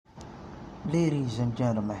Ladies and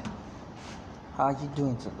gentlemen, how you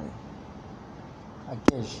doing today? I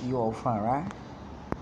guess you all fine, right?